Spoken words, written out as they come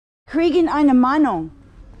kriegen eine Meinung.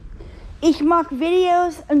 Ich mache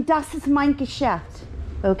Videos und das ist mein Geschäft.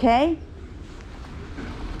 Okay?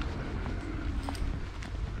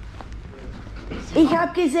 Ich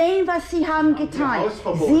habe gesehen, was Sie haben getan.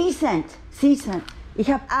 Sie sind. Ich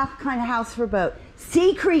habe auch kein Hausverbot.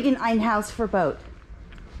 Sie kriegen ein Hausverbot.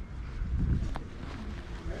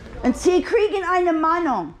 Und Sie kriegen eine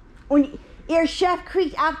Mahnung. Und Ihr Chef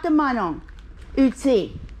kriegt auch die Mahnung. Und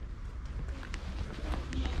Sie.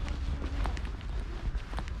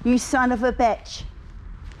 You son of a bitch.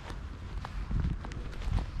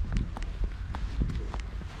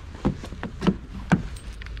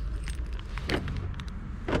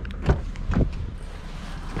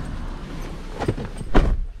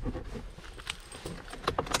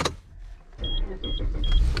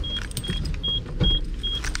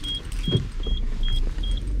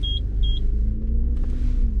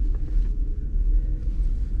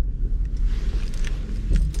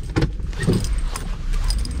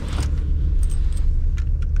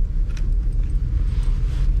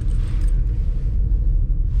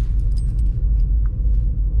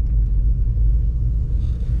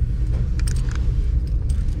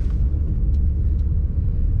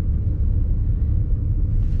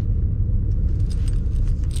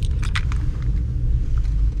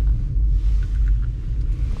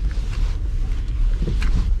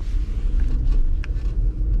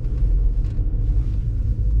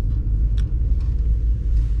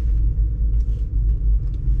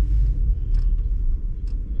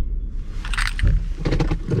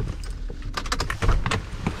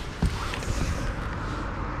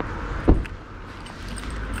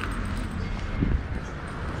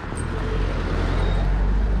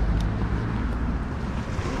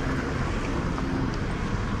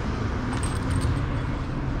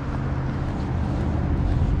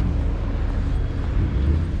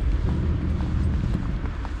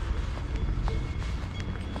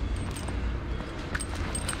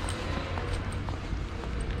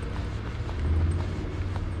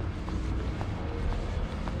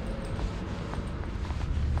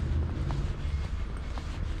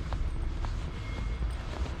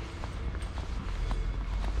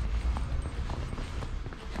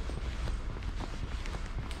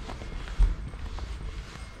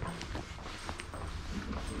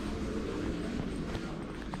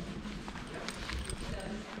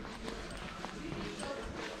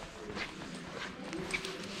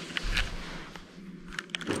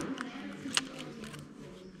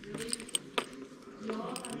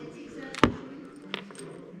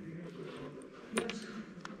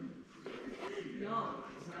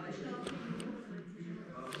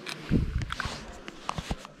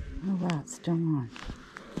 Oh wow, it's still on.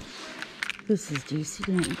 This is DC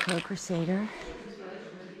Danton Crusader.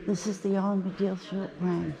 This is the all dealership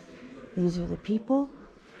brand. These are the people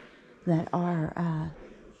that are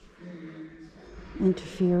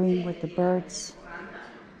interfering with the birds.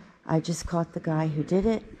 I just caught the guy who did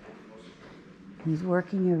it. He's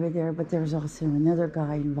working over there, but there's also another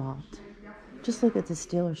guy involved. Just look at this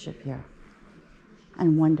dealership here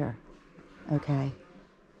and wonder, okay?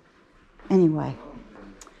 Anyway,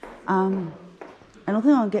 I don't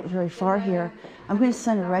think I'll get very far here. I'm going to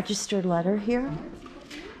send a registered letter here,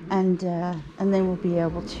 and then we'll be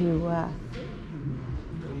able to,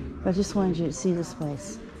 I just wanted you to see this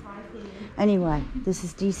place. Anyway, this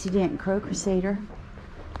is DC Danton Crusader.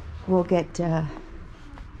 We'll get,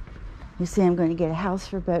 you see I'm going to get a house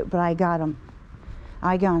for boat, but I got him.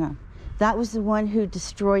 That was the one who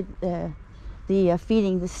destroyed the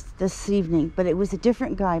feeding this evening, but it was a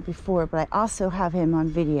different guy before, but I also have him on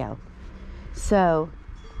video. So,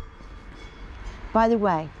 by the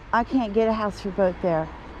way, I can't get a house for boat there.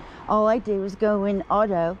 All I did was go in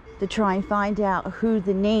auto to try and find out who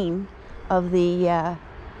the name of the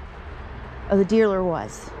dealer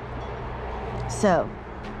was. So,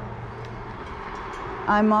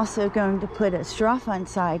 I'm also going to put a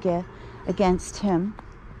Strafanzeige against him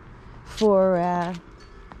for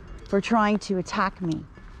trying to attack me,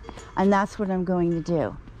 and that's what I'm going to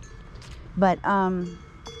do. But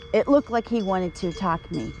it looked like he wanted to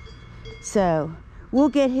attack me, so we'll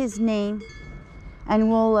get his name and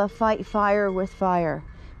we'll fight fire with fire.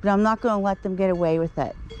 But I'm not going to let them get away with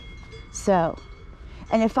it. So,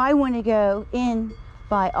 and if I want to go in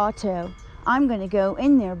by auto, I'm going to go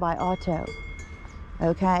in there by auto.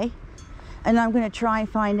 Okay? And I'm going to try and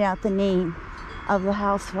find out the name of the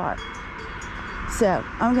house farm. So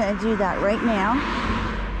I'm going to do that right now,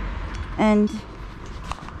 and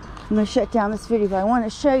I'm going to shut down this video, but I want to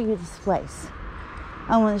show you this place.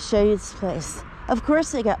 Of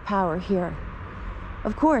course they got power here.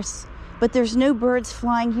 Of course, But there's no birds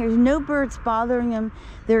flying here, no birds bothering them.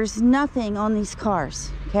 There's nothing on these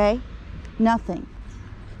cars, okay? Nothing.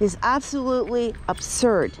 It's absolutely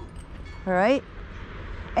absurd, all right?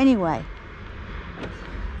 Anyway,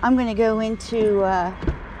 I'm gonna go into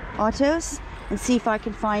autos and see if I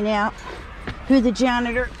can find out who the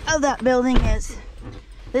janitor of that building is.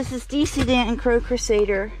 This is DC Danton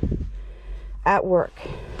Crusader at work.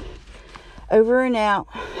 Over and out.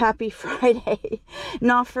 Happy Friday.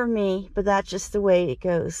 Not for me, but that's just the way it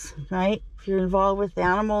goes, right? If you're involved with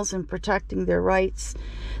animals and protecting their rights,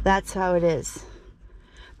 that's how it is.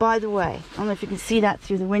 By the way, I don't know if you can see that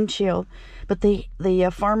through the windshield, but the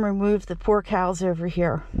farmer moved the poor cows over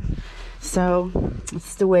here. So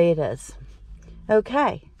it's the way it is.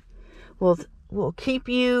 Okay. We'll keep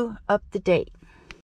you up to date.